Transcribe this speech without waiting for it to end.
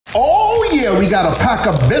here we got a pack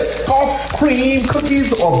of Biscoff cream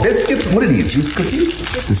cookies or biscuits. What are these? These cookies?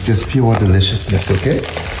 It's just pure deliciousness, okay?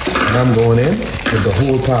 And I'm going in with the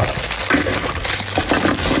whole pack.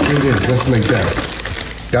 Straight in, just like that.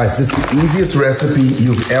 Guys, this is the easiest recipe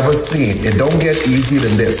you've ever seen. It don't get easier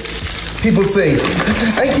than this. People say,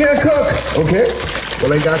 I can't cook, okay?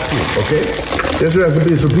 Well, I got you, okay? This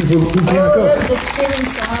recipe is for people who can't cook. There's a tin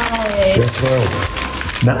inside. That's right.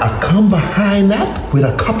 Now, I come behind that with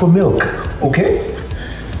a cup of milk, okay?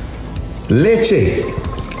 Leche,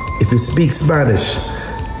 if you speak Spanish.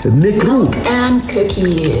 Milk and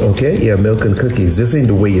cookies. Okay, yeah, milk and cookies. This ain't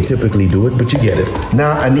the way you typically do it, but you get it.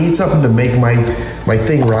 Now, I need something to make my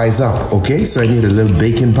thing rise up, okay? So I need a little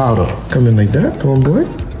baking powder. Come in like that, homeboy.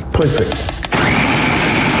 Perfect.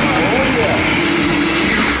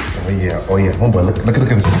 Oh yeah, homeboy, look at the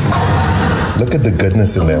consistency. Look at the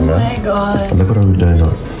goodness in there, man. Oh my God. Look at what we're doing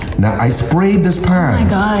now. Now, I sprayed this pan. Oh my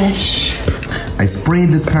gosh. I sprayed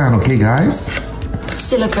this pan, okay, guys?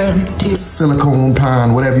 Silicone, dude. Silicone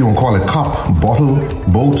pan, whatever you want to call it. Cup, bottle,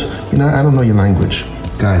 boat. You know, I don't know your language.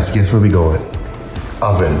 Guys, guess where we going?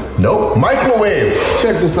 Oven. Nope, microwave.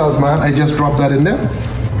 Check this out, man. I just dropped that in there.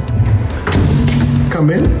 Come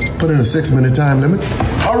in, put in a 6-minute time limit.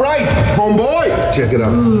 All right, homeboy. Check it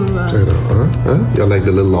out. Ooh. Check it out. Y'all like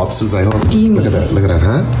the little lobsters I hold? Look at that,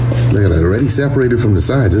 huh? Look at that, already separated from the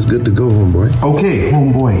sides. It's good to go, homeboy. Okay,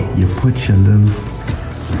 homeboy, you put your little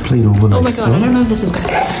plate over like Oh my God, so. I don't know if this is good.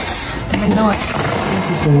 I don't know it.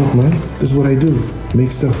 This is gonna work, man. This is what I do.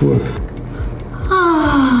 Make stuff work.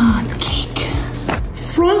 Ah, cake.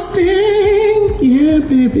 Frosting, yeah,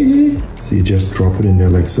 baby. So you just drop it in there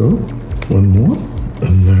like so. One more.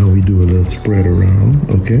 And now we do a little spread around,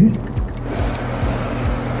 okay?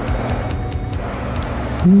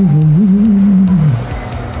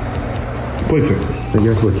 Perfect. And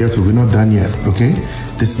guess what? We're not done yet, okay?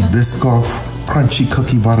 This Biscoff crunchy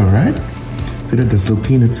cookie butter, right? See that? There's little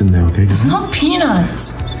peanuts in there, okay? It's not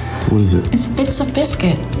peanuts. What is it? It's bits of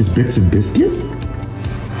biscuit. It's bits of biscuit?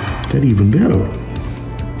 That even better.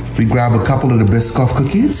 We grab a couple of the Biscoff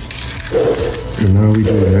cookies. And now we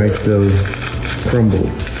do a nice little crumble.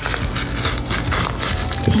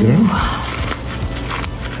 You see that?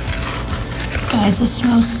 Guys, this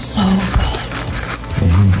smells so good.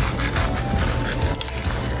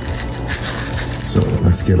 So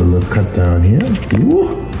let's get a little cut down here.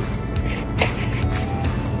 Ooh.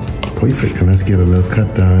 Perfect. And let's get a little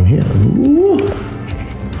cut down here. Ooh.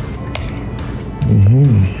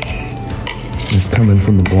 It's coming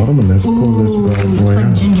from the bottom, and let's pull this bad boy looks like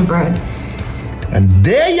out. gingerbread. And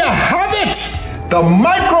there you have it! The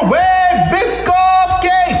microwave Biscoff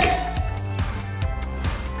cake!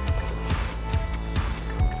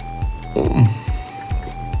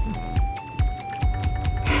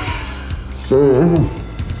 So